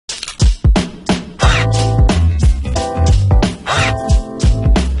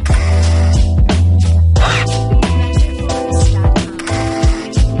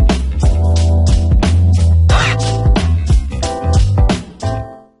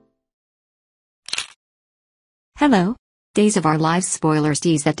Hello. Days of Our Lives spoilers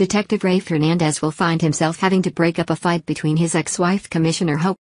tease that Detective Rafe Hernandez will find himself having to break up a fight between his ex-wife Commissioner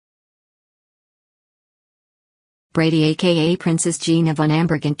Hope Brady aka Princess Gina von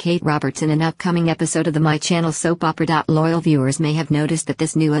Amberg and Kate Roberts in an upcoming episode of the My Channel soap opera. Loyal viewers may have noticed that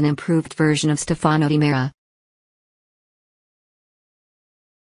this new and improved version of Stefano Di Mera,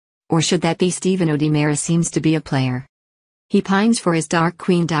 or should that be Stefano Di Mera, seems to be a player. He pines for his dark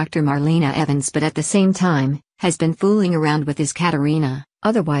queen Dr. Marlena Evans, but at the same time, has been fooling around with his Katerina,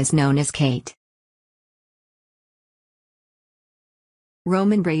 otherwise known as Kate.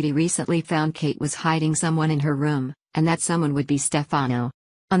 Roman Brady recently found Kate was hiding someone in her room, and that someone would be Stefano.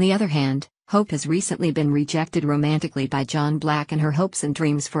 On the other hand, Hope has recently been rejected romantically by John Black, and her hopes and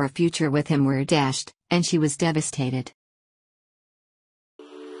dreams for a future with him were dashed, and she was devastated.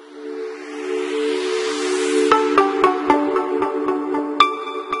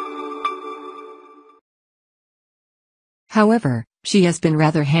 However, she has been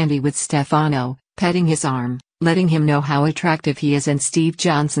rather handy with Stefano, petting his arm, letting him know how attractive he is in Steve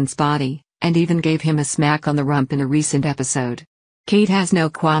Johnson's body, and even gave him a smack on the rump in a recent episode. Kate has no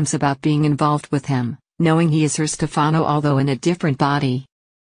qualms about being involved with him, knowing he is her Stefano, although in a different body.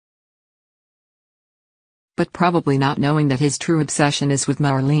 But probably not knowing that his true obsession is with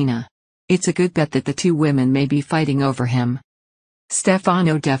Marlena. It's a good bet that the two women may be fighting over him.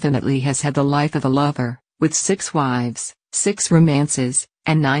 Stefano definitely has had the life of a lover, with 6 wives, 6 romances,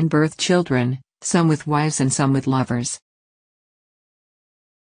 and 9 birth children, some with wives and some with lovers.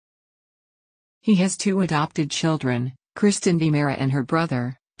 He has 2 adopted children, Kristen Di Mera and her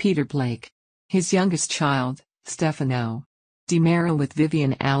brother, Peter Blake. His youngest child, Stefano Di Mera with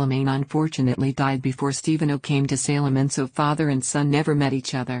Vivian Alamain, unfortunately died before Stefano came to Salem, and so father and son never met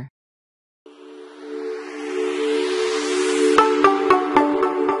each other.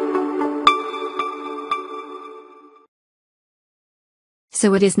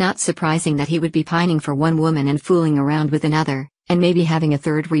 So it is not surprising that he would be pining for one woman and fooling around with another, and maybe having a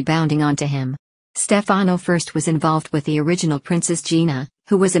third rebounding onto him. Stefano first was involved with the original Princess Gina,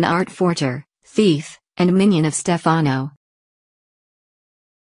 who was an art forger, thief, and minion of Stefano.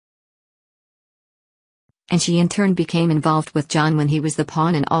 And she in turn became involved with John when he was the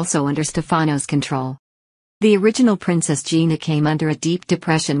pawn and also under Stefano's control. The original Princess Gina came under a deep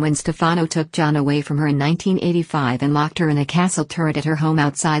depression when Stefano took John away from her in 1985 and locked her in a castle turret at her home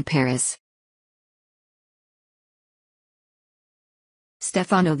outside Paris.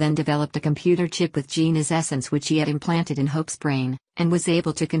 Stefano then developed a computer chip with Gina's essence, which he had implanted in Hope's brain, and was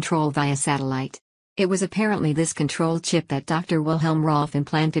able to control via satellite. It was apparently this control chip that Dr. Wilhelm Rolf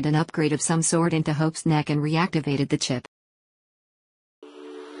implanted an upgrade of some sort into Hope's neck and reactivated the chip.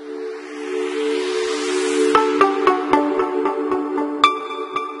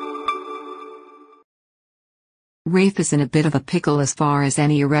 Rafe is in a bit of a pickle as far as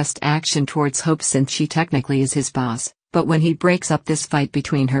any arrest action towards Hope, since she technically is his boss, but when he breaks up this fight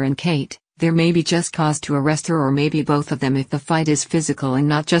between her and Kate, there may be just cause to arrest her, or maybe both of them if the fight is physical and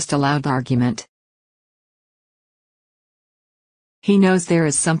not just a loud argument. He knows there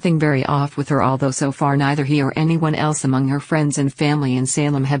is something very off with her, although so far neither he or anyone else among her friends and family in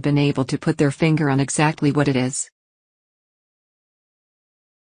Salem have been able to put their finger on exactly what it is.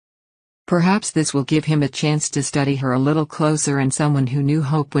 Perhaps this will give him a chance to study her a little closer, and someone who knew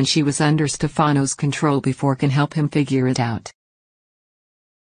Hope when she was under Stefano's control before can help him figure it out.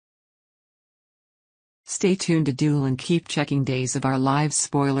 Stay tuned to Duel and keep checking Days of Our Lives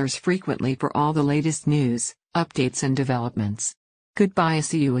spoilers frequently for all the latest news, updates and developments. Goodbye,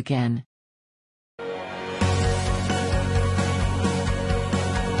 see you again.